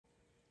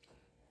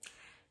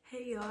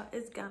Hey y'all,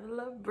 it's Gotta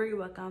Love Bree.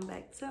 Welcome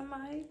back to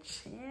my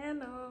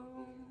channel.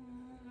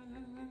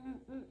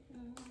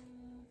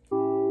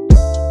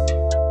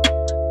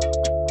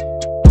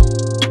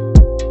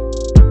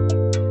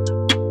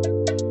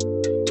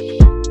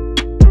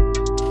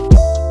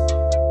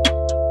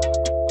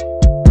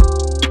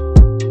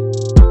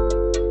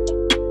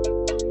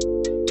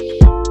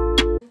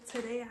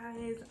 Today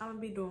guys, I'm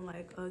gonna be doing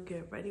like a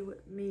get ready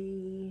with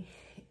me,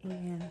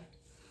 and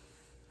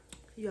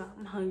yeah,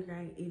 I'm hungry. I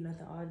ain't eating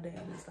nothing all day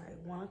and it's like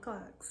 1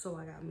 o'clock, so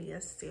I got me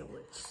a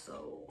sandwich.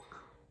 So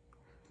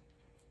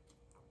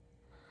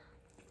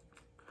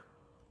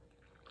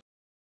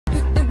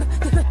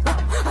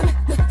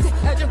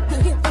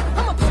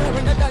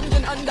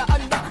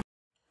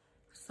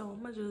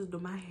I'm gonna just do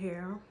my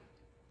hair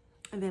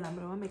and then I'm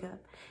gonna do my makeup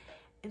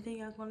and then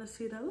y'all gonna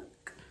see the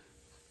look.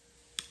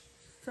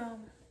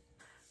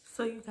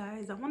 So you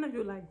guys, I want to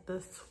do like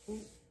the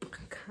swoop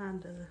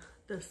kind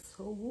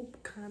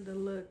of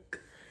look.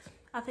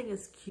 I think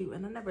it's cute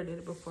and I never did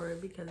it before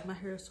because my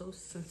hair is so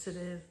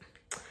sensitive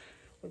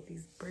with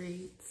these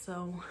braids.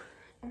 So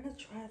I'm gonna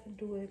try to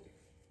do it.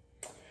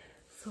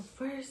 So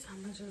first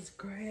I'm gonna just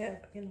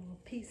grab, a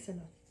piece in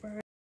the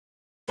front.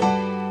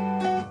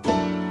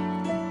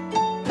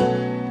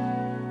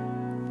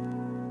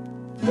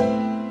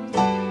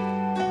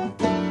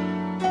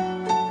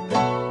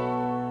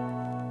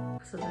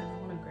 So then I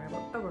want to grab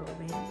a rubber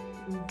band.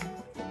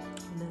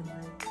 And then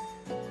like,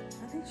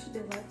 I think she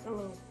did like a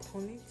little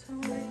ponytail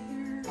right here.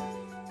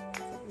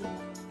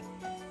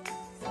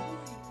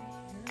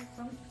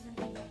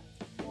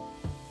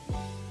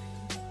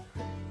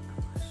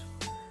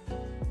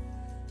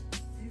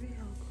 Maybe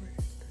I'll grab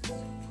this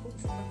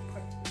post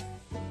part.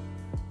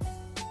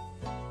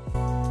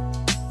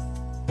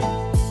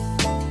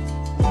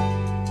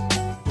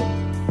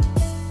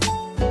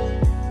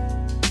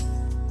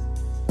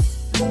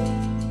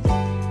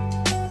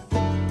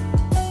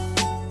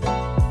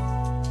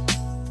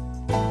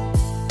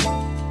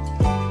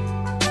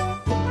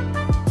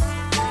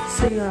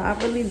 So yeah, I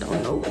really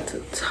don't know what to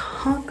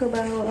talk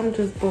about. I'm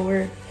just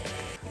bored.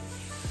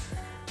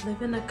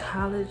 Living a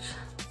college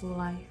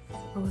life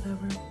or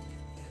whatever.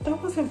 That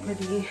wasn't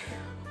pretty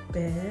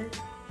bad.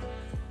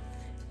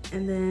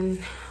 And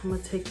then I'm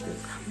gonna take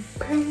this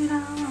braid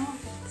out.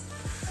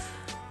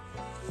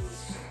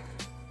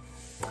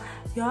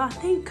 Y'all, I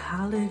think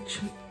college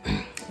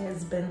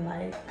has been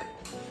like,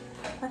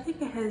 I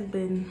think it has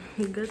been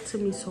good to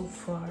me so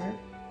far.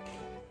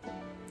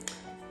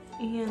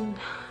 And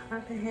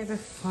I've been having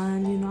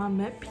fun, I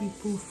met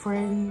people,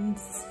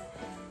 friends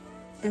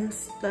and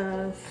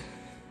stuff.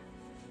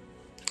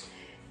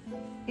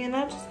 And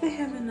I've just been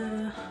having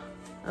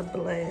a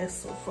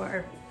blast so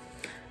far.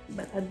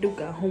 But I do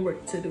got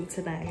homework to do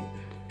tonight.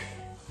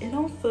 It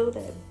don't feel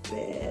that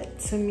bad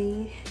to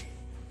me,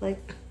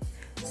 like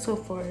so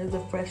far as a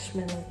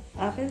freshman. Like,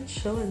 I've been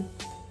chilling.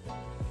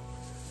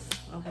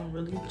 I've been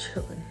really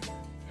chilling.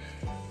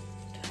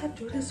 Did I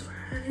do this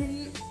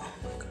right? Oh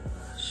my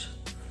gosh.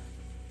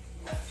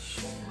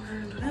 Sure,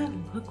 do that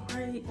look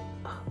right?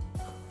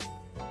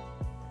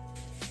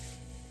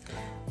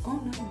 Oh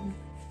no.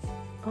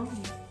 Oh.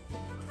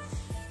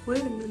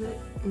 Wait a minute.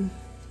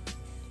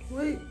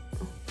 Wait.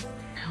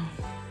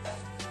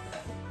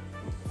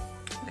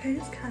 Okay,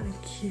 it's kind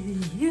of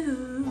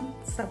cute.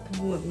 Stop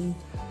playing with me.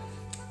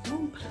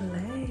 Don't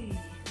play.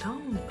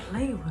 Don't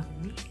play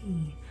with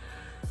me.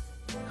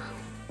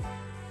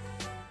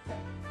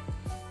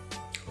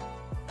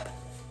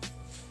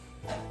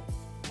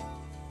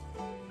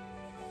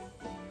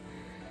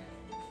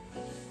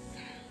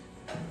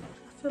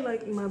 I feel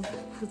like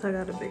because I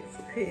got a big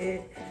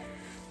forehead,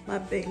 my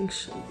bangs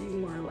should be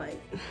more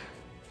like,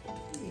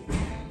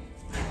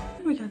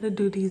 we gotta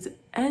do these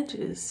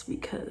edges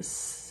because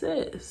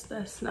sis,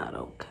 that's not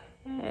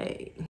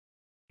okay.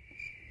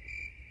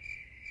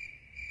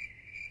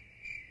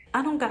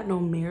 I don't got no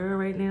mirror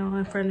right now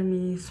in front of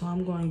me, so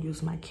I'm going to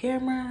use my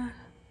camera.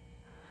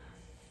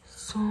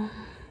 So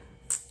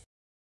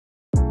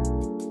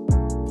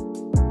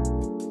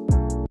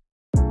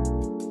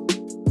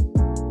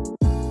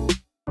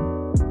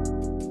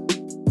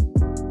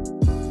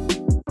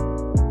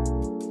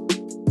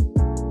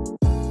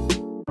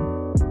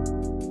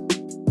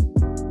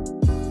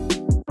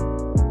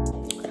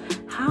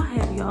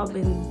y'all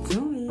been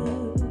doing?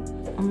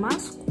 On my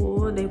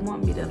school, they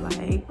want me to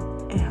like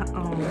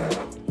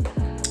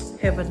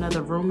have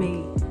another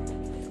roommate.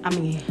 I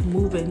mean,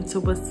 move in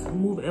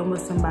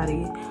with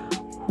somebody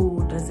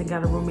who doesn't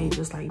got a roommate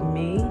just like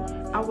me.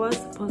 I was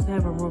supposed to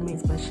have a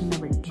roommate, but she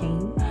never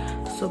came.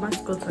 So my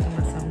school talking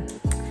about something.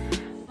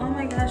 Oh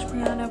my gosh,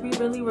 Brianna, we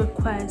really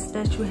request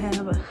that you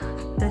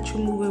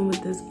move in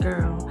with this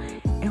girl,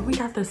 and we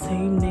got the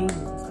same names.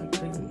 Like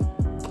crazy.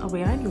 Oh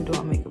wait, I ain't even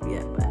doing makeup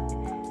yet, but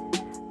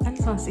I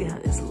just want to see how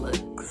this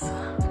looks.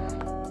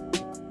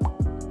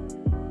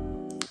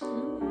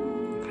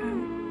 Okay.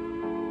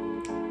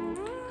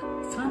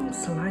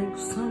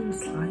 Some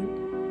slight.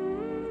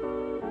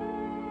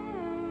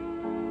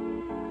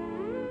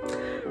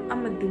 I'm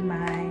gonna do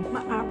my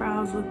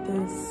eyebrows with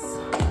this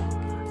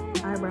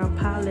eyebrow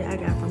palette I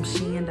got from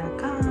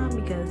Shein.com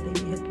because they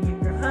be hooking your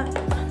girl up.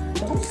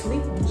 Don't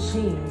sleep on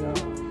Shein, y'all.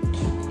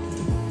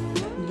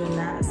 Do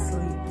not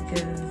sleep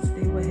because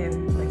they will have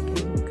you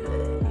looking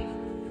good.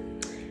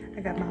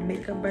 I got my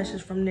makeup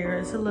brushes from there.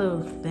 It's a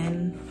little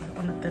thin,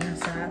 on the thinner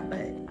side, but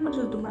I'm gonna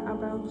just do my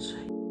eyebrows.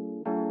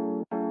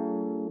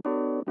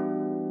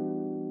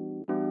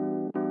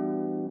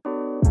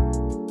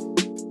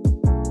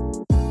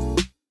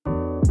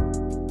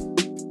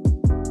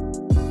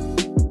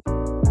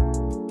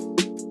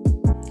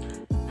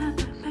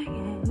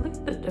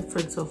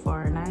 So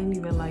far, and I ain't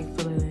even like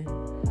feeling it.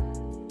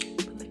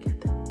 But look at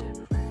the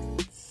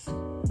difference.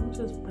 Let me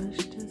just brush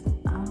this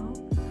out.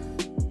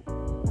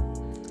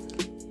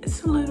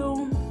 It's a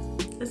little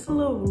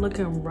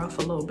looking rough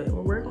a little bit,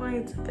 but we're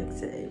going to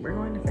fix it. We're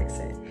going to fix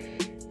it.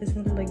 It's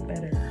gonna look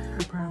better,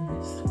 I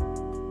promise.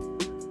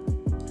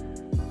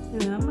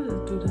 Yeah, I'm gonna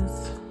just do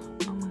this.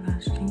 Oh my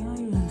gosh, can y'all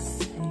even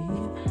see?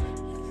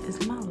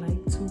 Is my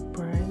light too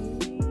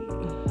bright?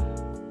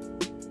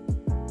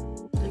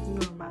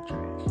 Ignore my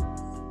trash.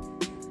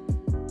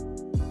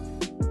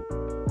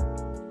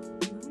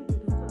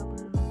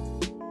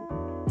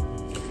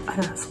 I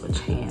gotta switch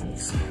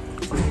hands.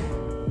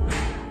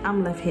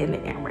 I'm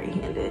left-handed and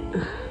right-handed.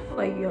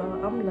 Like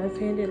y'all, I'm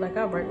left-handed. Like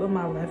I write with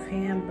my left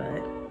hand,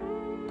 but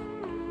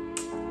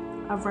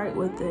I write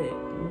with it.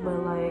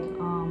 But like,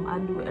 I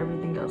do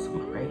everything else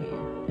with my right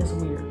hand. It's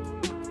weird.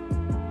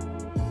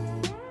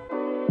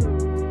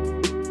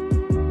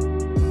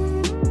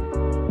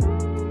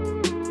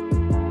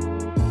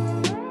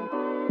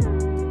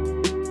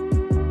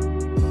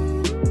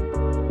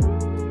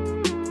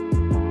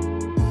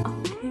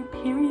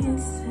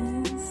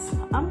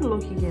 I'm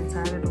low-key getting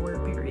tired of the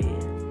word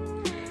period.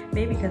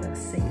 Maybe because I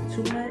say it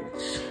too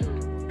much,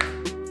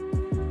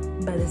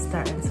 but it's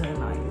starting to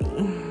annoy me.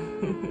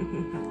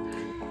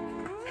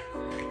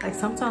 Like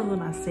sometimes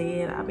when I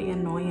say it, I be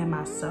annoying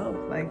myself.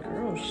 Like,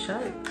 girl,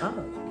 shut up,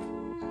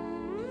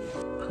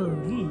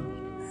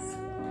 please.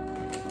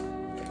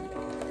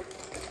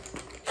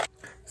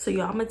 So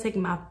y'all, I'm gonna take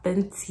my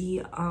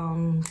Fenty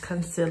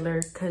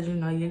concealer, cause you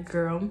know your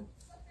girl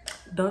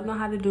don't know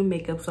how to do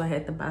makeup, so I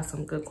had to buy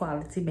some good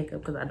quality makeup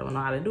because I don't know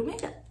how to do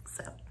makeup.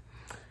 So,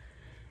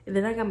 and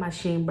then I got my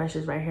Shein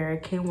brushes right here.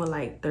 It came with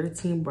like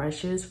 13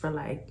 brushes for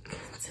like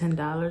 $10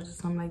 or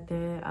something like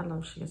that. I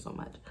love Shein so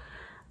much.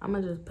 I'm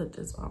gonna just put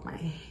this on my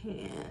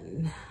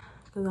hand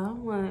because I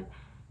don't want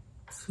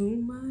too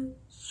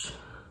much,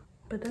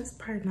 but that's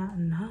probably not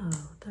enough.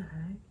 What the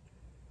heck?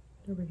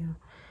 There we go.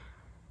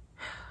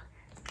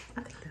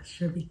 I think that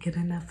should be good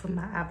enough for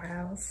my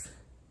eyebrows.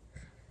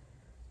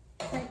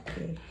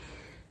 Okay.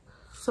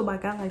 So I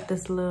got like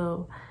this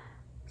little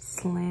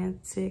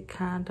slanted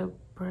kind of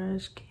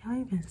brush. Can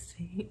y'all even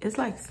see? It's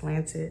like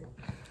slanted.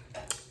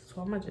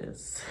 So I'm gonna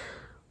just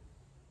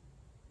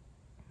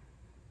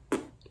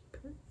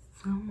put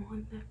some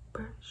on that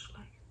brush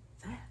like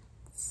that.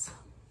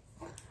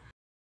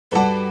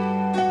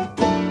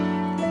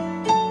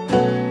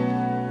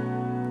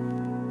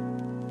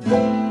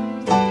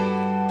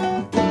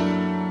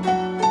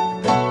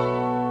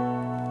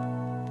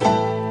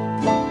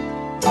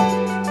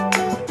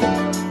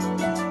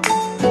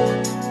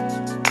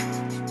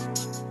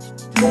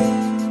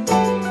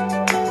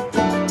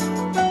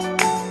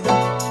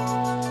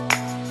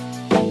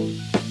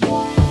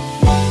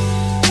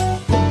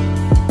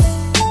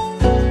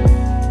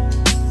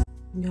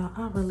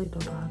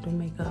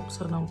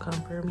 So don't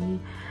come for me.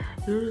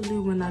 Usually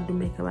when I do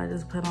makeup, I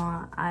just put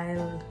on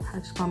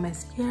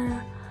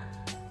mascara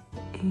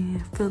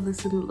and fill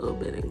this in a little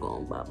bit and go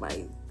about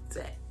my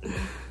day.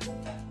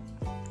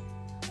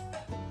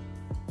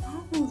 I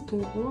was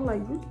doing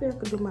like usually I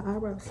could do my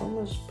eyebrows so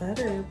much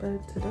better,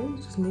 but today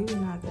was just maybe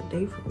not a good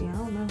day for me. I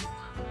don't know.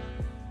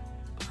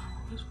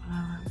 It's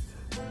whatever.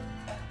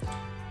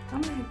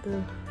 I'm gonna have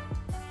to.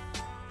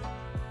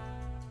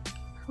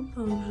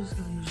 Sometimes you just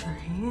gotta use your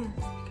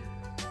hands.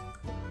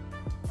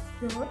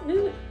 Yo,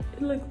 it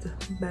looks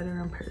better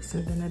in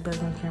person than it does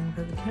on camera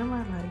because the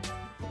camera, like,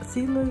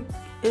 see, look,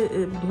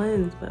 it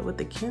blends, but with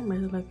the camera,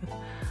 it's like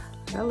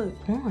I look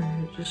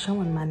orange, just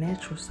showing my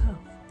natural self.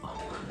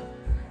 Oh.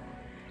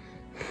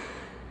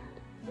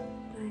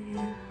 But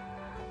yeah.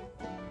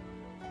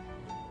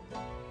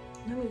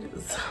 Let me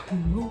just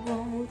move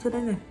on to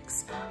the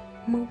next.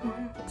 Move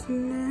on to the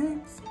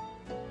next.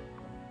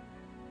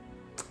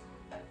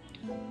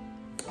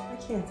 I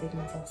can't take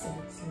myself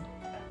seriously.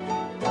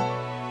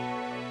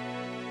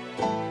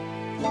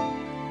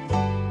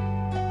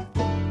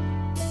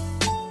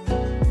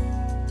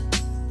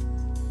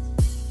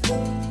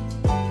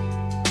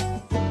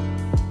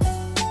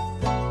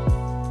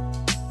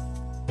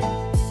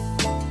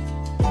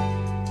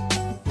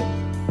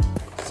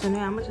 So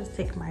now I'm gonna just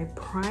take my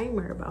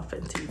primer about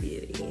Fenty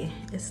Beauty.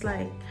 It's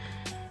like,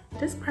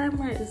 this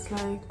primer is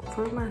like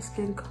for my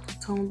skin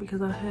tone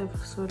because I have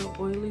sort of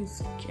oily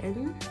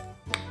skin.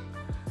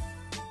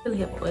 I really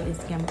have oily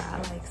skin, but I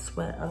like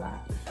sweat a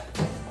lot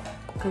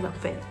because I'm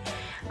fat.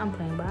 I'm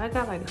playing, but I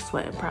got like a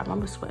sweating problem.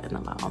 I'm sweating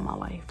a lot all my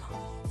life.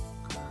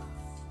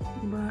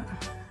 But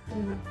Oh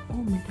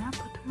man, did I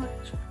put too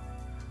much?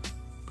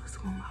 Put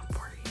some on my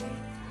forehead.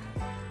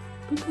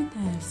 Look at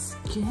that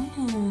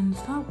skin.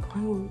 Stop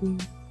playing with me.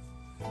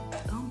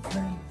 Don't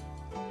play.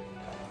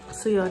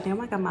 So yo,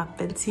 damn, I got my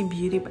Fenty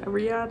Beauty by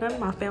Rihanna,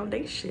 my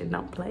foundation.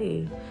 Don't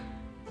play.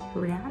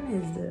 Rihanna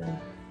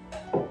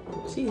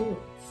is she is.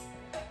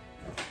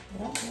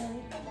 Okay.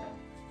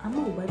 I'm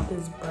gonna wet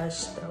this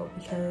brush though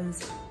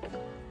because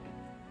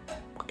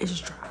it's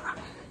dry.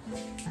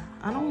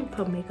 I don't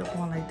put makeup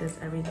on like this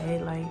every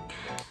day. Like,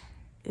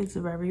 it's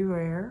very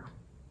rare.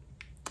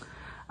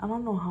 I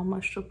don't know how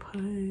much to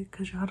put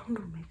because y'all don't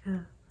do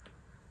makeup.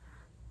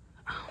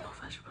 I don't know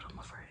if I should put on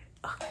my forehead.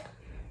 Ugh.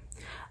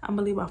 I'm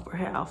gonna leave my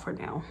forehead out for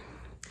now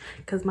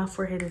because my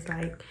forehead is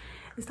like,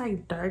 it's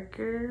like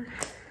darker.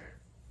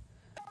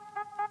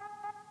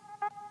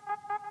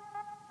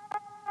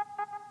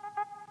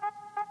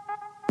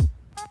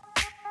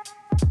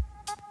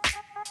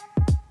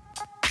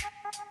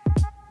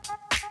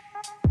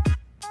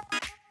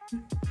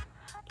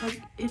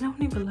 Like, it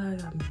don't even look like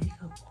I got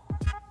makeup on.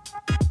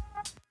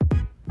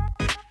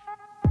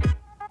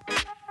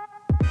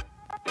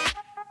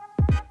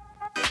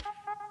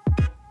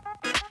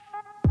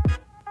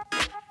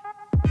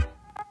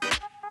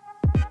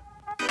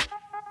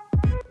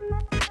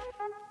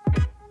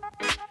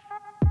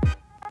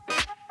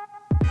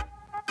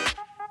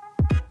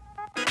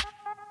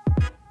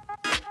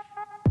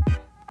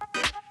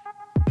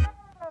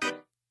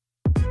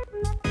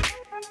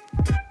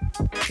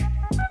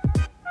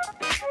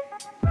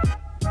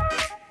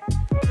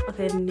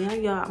 Okay, now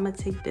y'all, I'm gonna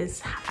take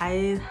this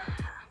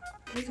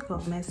what's it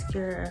called,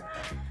 mascara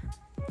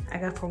I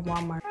got from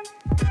Walmart.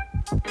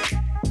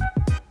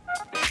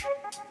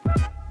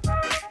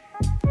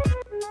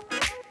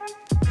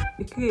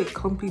 It could get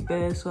clumpy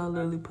bad, so I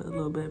literally put a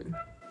little bit.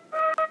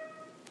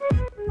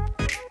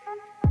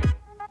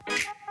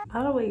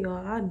 By the way,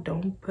 y'all, I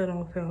don't put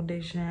on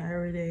foundation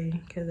every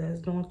day because that's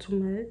doing too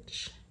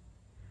much.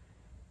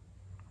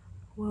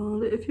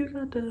 Well, if you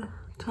got the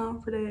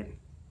time for that,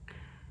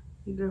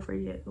 you good for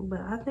it.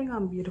 But I think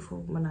I'm beautiful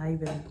when I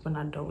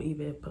don't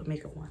even put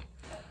makeup on.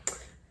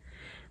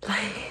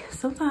 Like,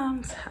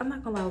 sometimes, I'm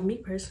not gonna lie, with me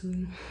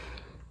personally,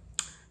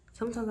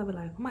 sometimes I'll be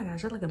like, oh my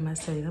gosh, I look a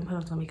mess today. I'm putting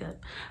on some makeup.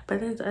 But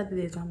then the other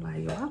days, I'm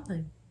like, yo, I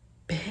look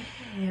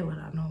bad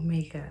without no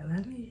makeup.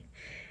 Let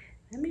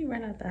me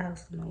run out the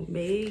house with no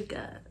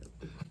makeup.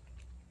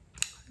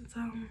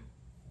 So,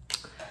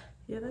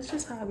 yeah, that's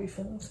just how I be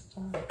feeling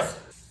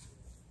sometimes.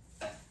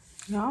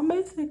 Y'all, I'm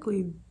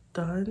basically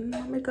done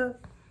my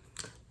makeup.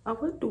 I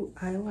would do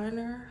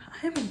eyeliner. I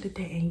haven't did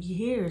that in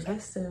years. I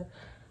used to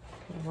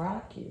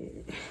rock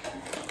it.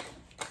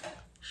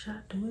 Should I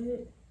do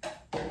it?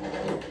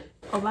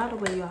 Oh, by the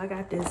way, y'all, I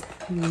got this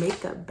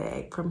makeup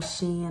bag from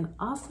Shein.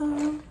 Also,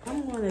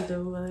 I'm gonna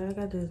do it. I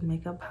got this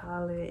makeup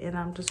palette, and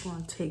I'm just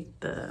gonna take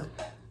the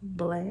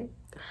black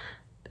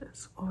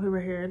that's over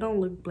here. It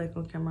don't look black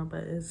on camera,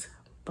 but it's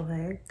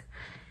black.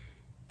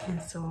 And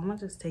so I'm gonna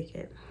just take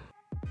it.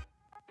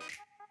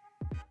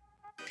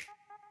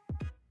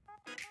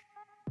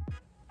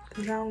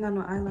 Cause I don't got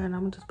no eyeliner, I'm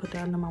gonna just put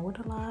that under my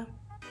waterline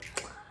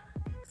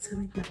to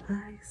make my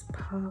eyes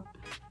pop.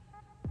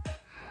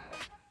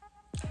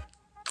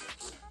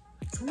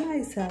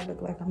 Somebody said I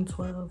look like I'm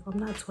 12. I'm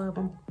not 12,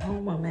 I'm a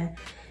grown woman.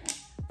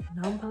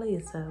 Don't play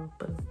yourself,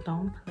 but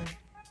don't play.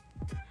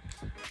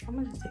 I'm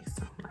gonna just take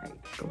something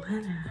like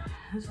glitter.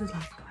 This is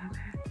like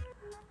glitter.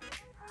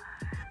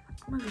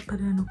 I'm gonna just put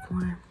it in the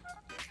corner.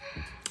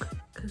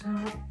 Cause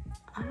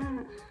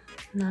I'm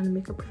not a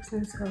makeup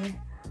person, so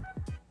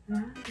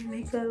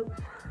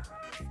makeup,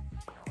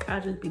 I'll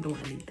just be doing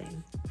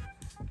anything.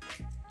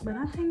 But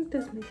I think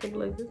this makeup it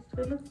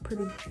looks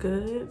pretty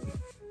good.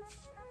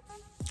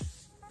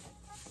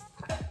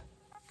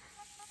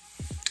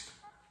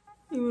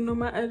 Even though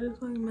my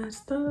edit's like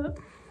messed up.